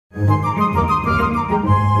Hi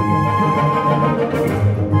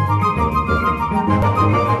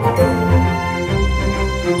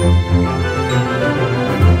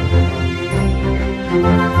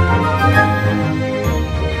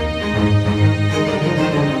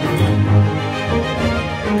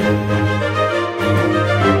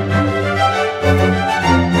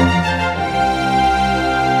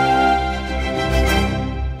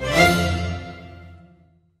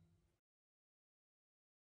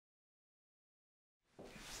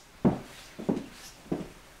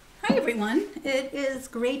everyone, it is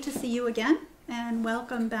great to see you again and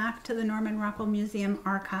welcome back to the Norman Rockwell Museum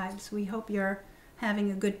archives. We hope you're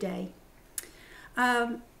having a good day.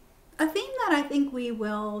 A theme that I think we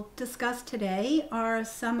will discuss today are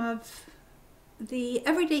some of the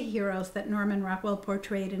everyday heroes that Norman Rockwell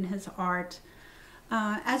portrayed in his art.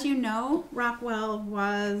 As you know, Rockwell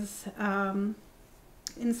was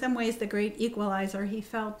in some ways the great equalizer. He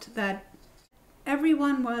felt that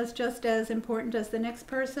everyone was just as important as the next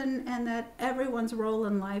person and that everyone's role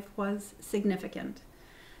in life was significant.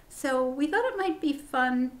 So we thought it might be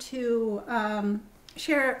fun to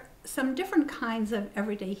share some different kinds of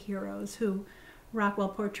everyday heroes who Rockwell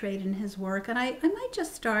portrayed in his work. And I might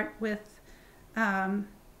just start with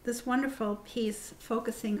this wonderful piece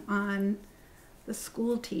focusing on the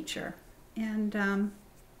school teacher. And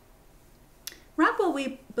Rockwell,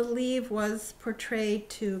 we believe, was portrayed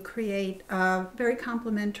to create a very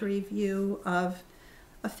complimentary view of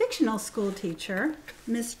a fictional school teacher,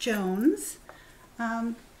 Miss Jones,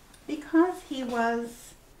 because he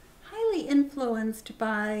was highly influenced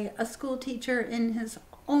by a school teacher in his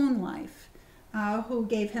own life who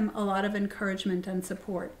gave him a lot of encouragement and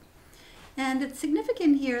support. And it's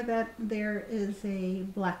significant here that there is a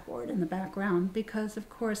blackboard in the background because, of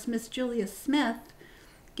course, Miss Julia Smith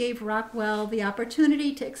gave Rockwell the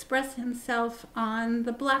opportunity to express himself on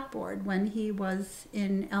the blackboard when he was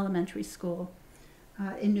in elementary school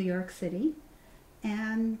in New York City.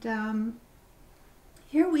 And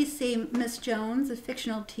here we see Miss Jones, a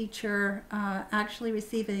fictional teacher, actually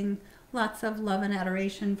receiving lots of love and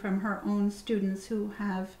adoration from her own students who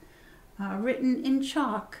have written in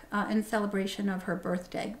chalk in celebration of her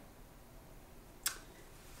birthday.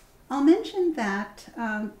 I'll mention that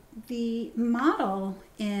the model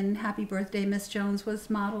in Happy Birthday, Miss Jones was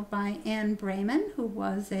modeled by Anne Brayman, who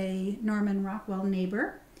was a Norman Rockwell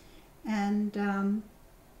neighbor. And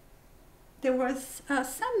there was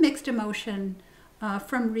some mixed emotion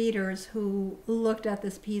from readers who looked at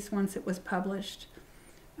this piece once it was published.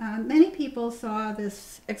 Many people saw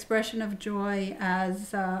this expression of joy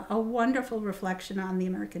as a wonderful reflection on the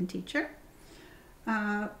American teacher.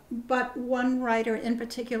 But one writer in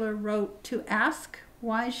particular wrote to ask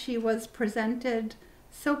why she was presented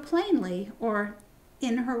so plainly, or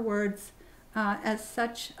in her words, as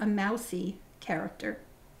such a mousy character.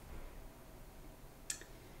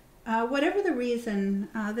 Whatever the reason,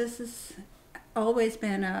 this has always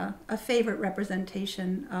been a favorite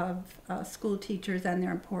representation of school teachers and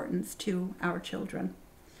their importance to our children.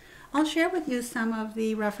 I'll share with you some of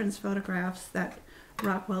the reference photographs that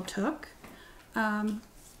Rockwell took.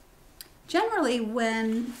 Generally,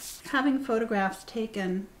 when having photographs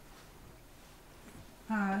taken,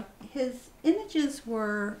 his images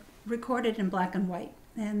were recorded in black and white,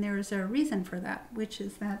 and there's a reason for that, which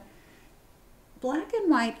is that black and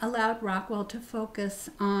white allowed Rockwell to focus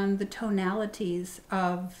on the tonalities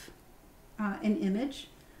of an image,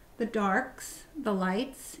 the darks, the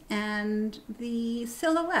lights, and the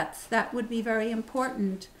silhouettes that would be very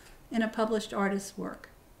important in a published artist's work.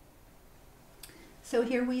 So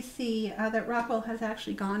here we see that Rockwell has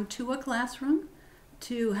actually gone to a classroom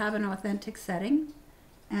to have an authentic setting.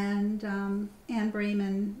 And Anne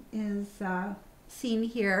Brayman is seen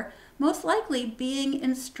here, most likely being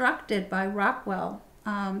instructed by Rockwell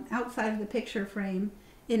outside of the picture frame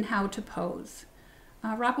in how to pose.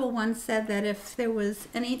 Rockwell once said that if there was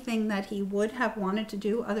anything that he would have wanted to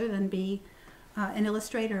do other than be an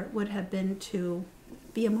illustrator, it would have been to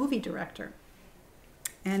be a movie director.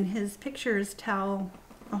 And his pictures tell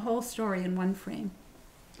a whole story in one frame.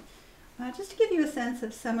 Just to give you a sense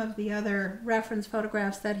of some of the other reference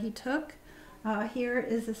photographs that he took, here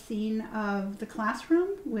is a scene of the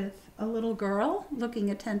classroom with a little girl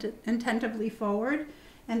looking attentively forward,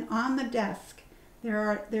 and on the desk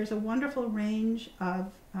there's a wonderful range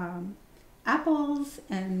of apples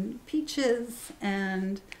and peaches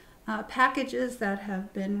and packages that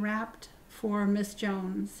have been wrapped for Miss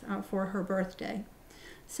Jones for her birthday.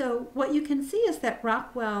 So what you can see is that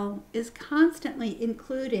Rockwell is constantly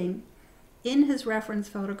including in his reference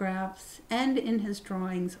photographs and in his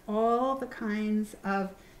drawings all the kinds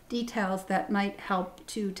of details that might help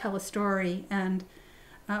to tell a story. And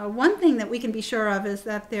one thing that we can be sure of is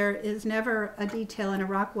that there is never a detail in a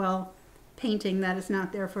Rockwell painting that is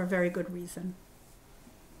not there for a very good reason.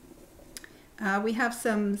 We have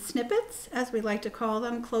some snippets, as we like to call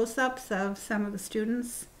them, close-ups of some of the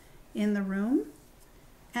students in the room.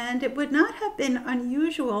 And it would not have been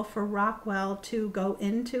unusual for Rockwell to go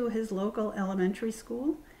into his local elementary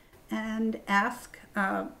school and ask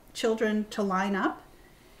children to line up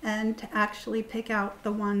and to actually pick out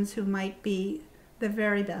the ones who might be the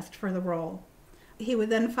very best for the role. He would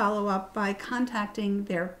then follow up by contacting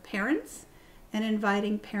their parents and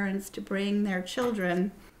inviting parents to bring their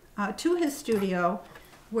children to his studio,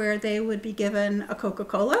 where they would be given a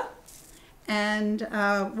Coca-Cola and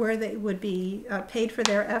where they would be paid for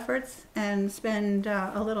their efforts and spend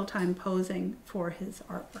a little time posing for his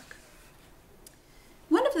artwork.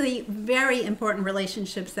 One of the very important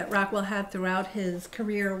relationships that Rockwell had throughout his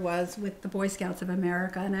career was with the Boy Scouts of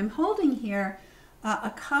America, and I'm holding here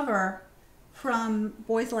a cover from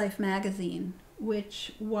Boys Life magazine,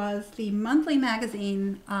 which was the monthly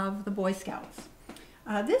magazine of the Boy Scouts.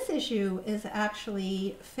 This issue is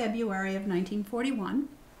actually February of 1941.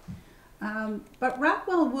 But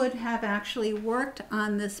Rockwell would have actually worked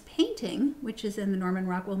on this painting, which is in the Norman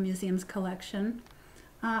Rockwell Museum's collection,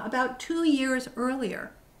 about 2 years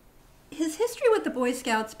earlier. His history with the Boy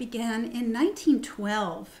Scouts began in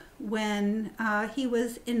 1912 when he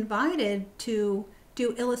was invited to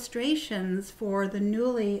do illustrations for the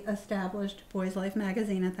newly established Boys Life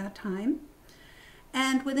magazine at that time.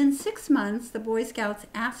 And within 6 months, the Boy Scouts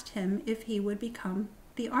asked him if he would become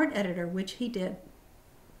the art editor, which he did.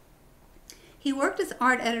 He worked as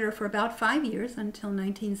art editor for about 5 years until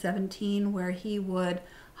 1917, where he would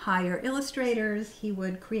hire illustrators. He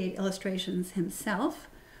would create illustrations himself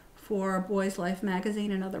for Boys Life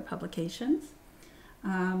magazine and other publications.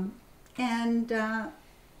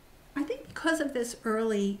 I think because of this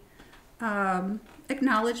early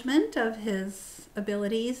acknowledgement of his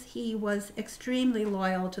abilities, he was extremely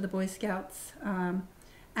loyal to the Boy Scouts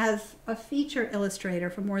as a feature illustrator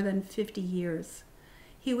for more than 50 years.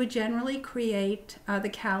 He would generally create the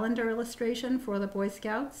calendar illustration for the Boy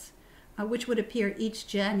Scouts, which would appear each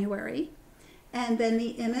January. And then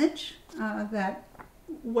the image that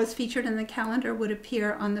was featured in the calendar would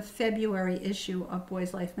appear on the February issue of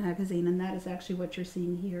Boys Life magazine, and that is actually what you're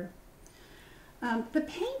seeing here. The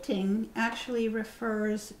painting actually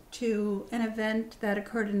refers to an event that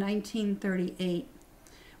occurred in 1938,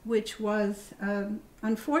 which was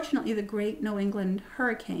unfortunately the Great New England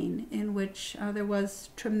Hurricane, in which there was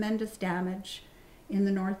tremendous damage in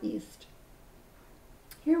the Northeast.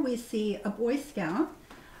 Here we see a Boy Scout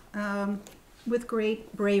with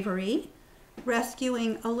great bravery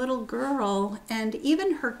rescuing a little girl and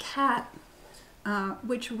even her cat,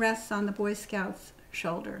 which rests on the Boy Scout's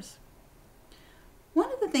shoulders.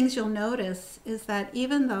 One of the things you'll notice is that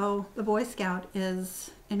even though the Boy Scout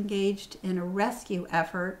is engaged in a rescue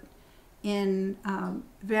effort in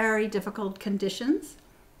very difficult conditions,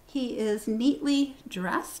 he is neatly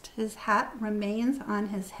dressed. His hat remains on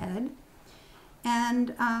his head. And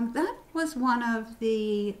that was one of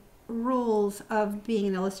the rules of being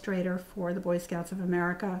an illustrator for the Boy Scouts of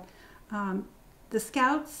America. The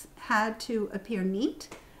Scouts had to appear neat,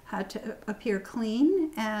 had to appear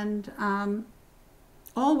clean, and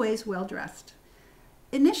always well-dressed.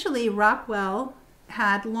 Initially, Rockwell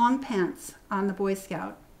had long pants on the Boy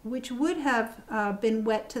Scout, which would have been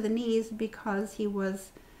wet to the knees because he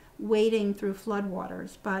was wading through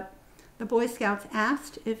floodwaters. But the Boy Scouts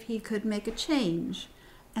asked if he could make a change,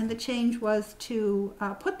 and the change was to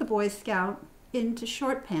put the Boy Scout into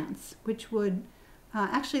short pants, which would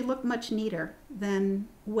actually look much neater than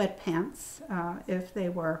wet pants if they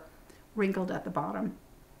were wrinkled at the bottom.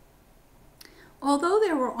 Although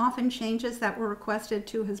there were often changes that were requested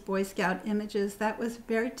to his Boy Scout images, that was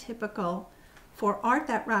very typical for art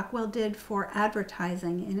that Rockwell did for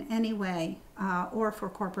advertising in any way or for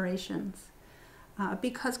corporations,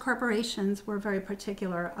 because corporations were very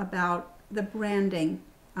particular about the branding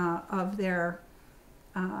of their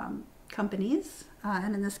companies,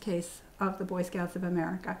 and in this case, of the Boy Scouts of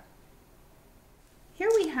America. Here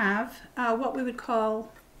we have what we would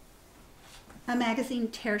call a magazine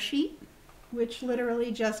tear sheet, which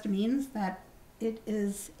literally just means that it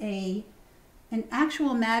is an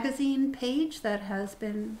actual magazine page that has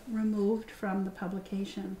been removed from the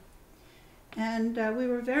publication. And we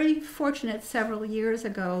were very fortunate several years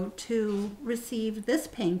ago to receive this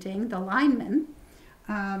painting, the Lineman,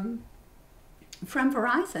 from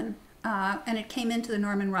Verizon, and it came into the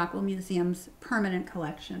Norman Rockwell Museum's permanent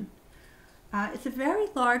collection. It's a very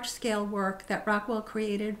large-scale work that Rockwell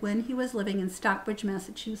created when he was living in Stockbridge,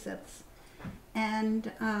 Massachusetts.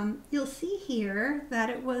 And you'll see here that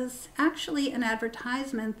it was actually an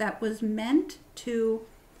advertisement that was meant to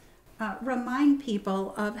remind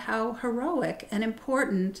people of how heroic and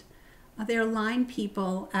important their line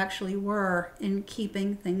people actually were in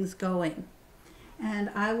keeping things going.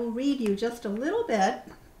 And I will read you just a little bit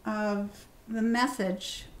of the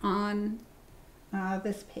message on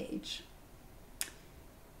this page.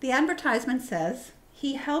 The advertisement says,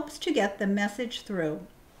 "He helps to get the message through.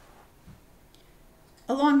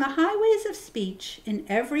 Along the highways of speech in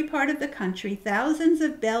every part of the country, thousands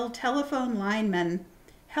of Bell telephone linemen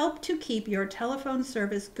help to keep your telephone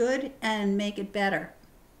service good and make it better.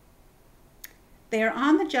 They are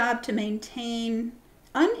on the job to maintain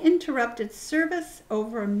uninterrupted service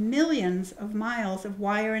over millions of miles of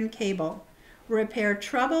wire and cable, repair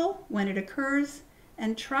trouble when it occurs,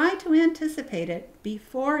 and try to anticipate it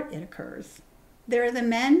before it occurs. They're the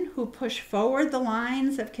men who push forward the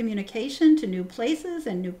lines of communication to new places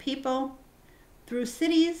and new people, through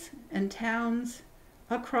cities and towns,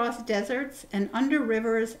 across deserts and under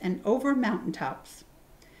rivers and over mountaintops.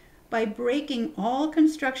 By breaking all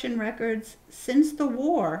construction records since the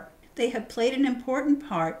war, they have played an important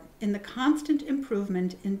part in the constant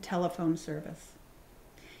improvement in telephone service.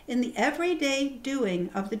 In the everyday doing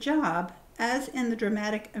of the job, as in the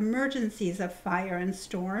dramatic emergencies of fire and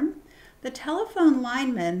storm, the telephone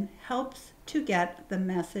lineman helps to get the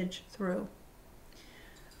message through."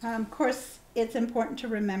 Of course, it's important to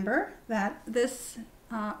remember that this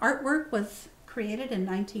artwork was created in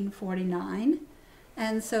 1949,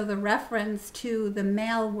 and so the reference to the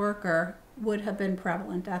male worker would have been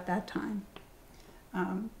prevalent at that time.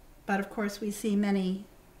 But of course, we see many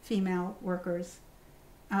female workers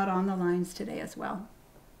out on the lines today as well.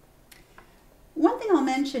 One thing I'll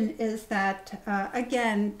mention is that,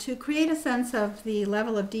 again, to create a sense of the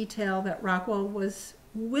level of detail that Rockwell was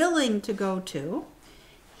willing to go to,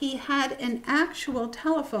 he had an actual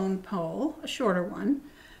telephone pole, a shorter one,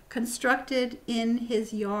 constructed in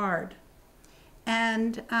his yard.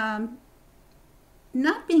 And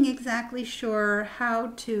not being exactly sure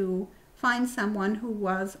how to find someone who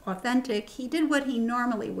was authentic, he did what he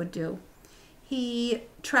normally would do. He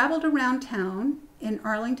traveled around town in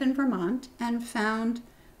Arlington, Vermont, and found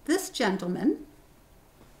this gentleman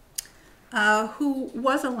who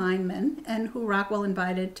was a lineman and who Rockwell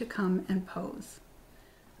invited to come and pose.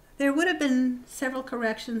 There would have been several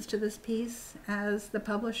corrections to this piece as the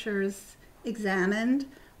publishers examined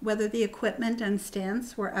whether the equipment and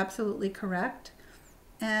stance were absolutely correct.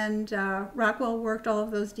 And Rockwell worked all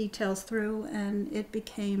of those details through, and it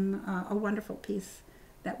became a wonderful piece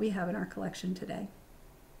that we have in our collection today.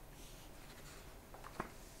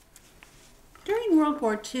 During World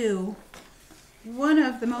War II, one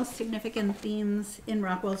of the most significant themes in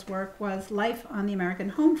Rockwell's work was life on the American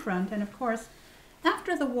home front. And of course,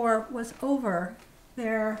 after the war was over,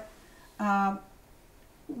 there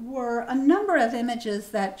were a number of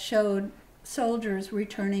images that showed soldiers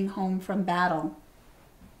returning home from battle.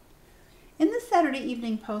 In the Saturday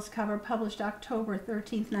Evening Post cover published October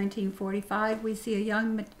 13th, 1945, we see a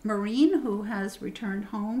young Marine who has returned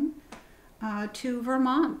home to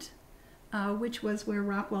Vermont, which was where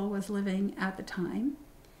Rockwell was living at the time.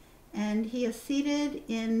 And he is seated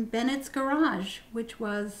in Bennett's garage, which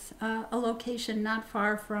was a location not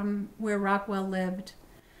far from where Rockwell lived.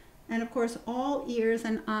 And of course, all ears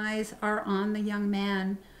and eyes are on the young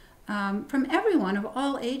man from everyone of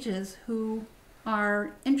all ages who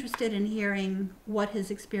are interested in hearing what his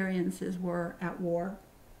experiences were at war.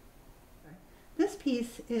 This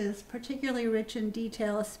piece is particularly rich in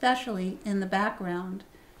detail, especially in the background,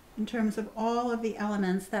 in terms of all of the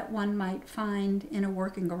elements that one might find in a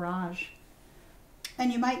working garage.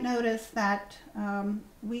 And you might notice that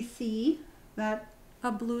we see that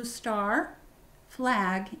a blue star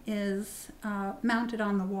flag is mounted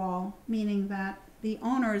on the wall, meaning that the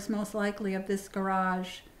owners, most likely, of this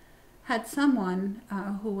garage had someone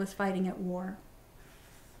who was fighting at war.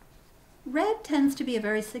 Red tends to be a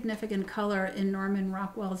very significant color in Norman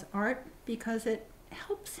Rockwell's art because it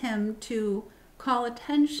helps him to call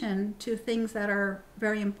attention to things that are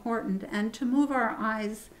very important and to move our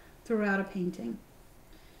eyes throughout a painting.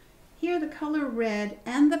 Here, the color red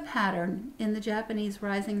and the pattern in the Japanese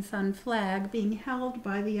rising sun flag being held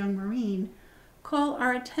by the young Marine call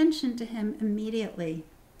our attention to him immediately.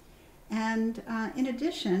 And in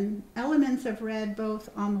addition, elements of red both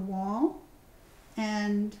on the wall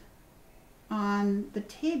and on the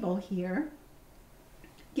table here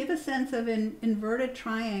give a sense of an inverted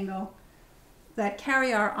triangle that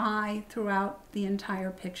carry our eye throughout the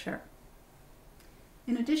entire picture.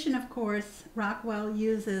 In addition, of course, Rockwell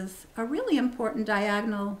uses a really important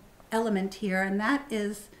diagonal element here, and that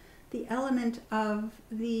is the element of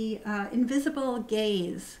the invisible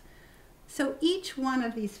gaze. So each one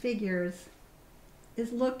of these figures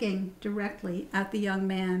is looking directly at the young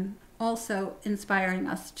man, also inspiring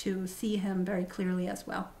us to see him very clearly as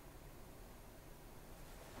well.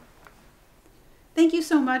 Thank you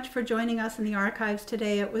so much for joining us in the archives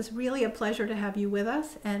today. It was really a pleasure to have you with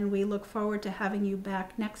us, and we look forward to having you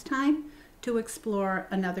back next time to explore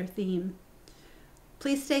another theme.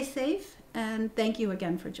 Please stay safe, and thank you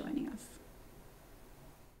again for joining us.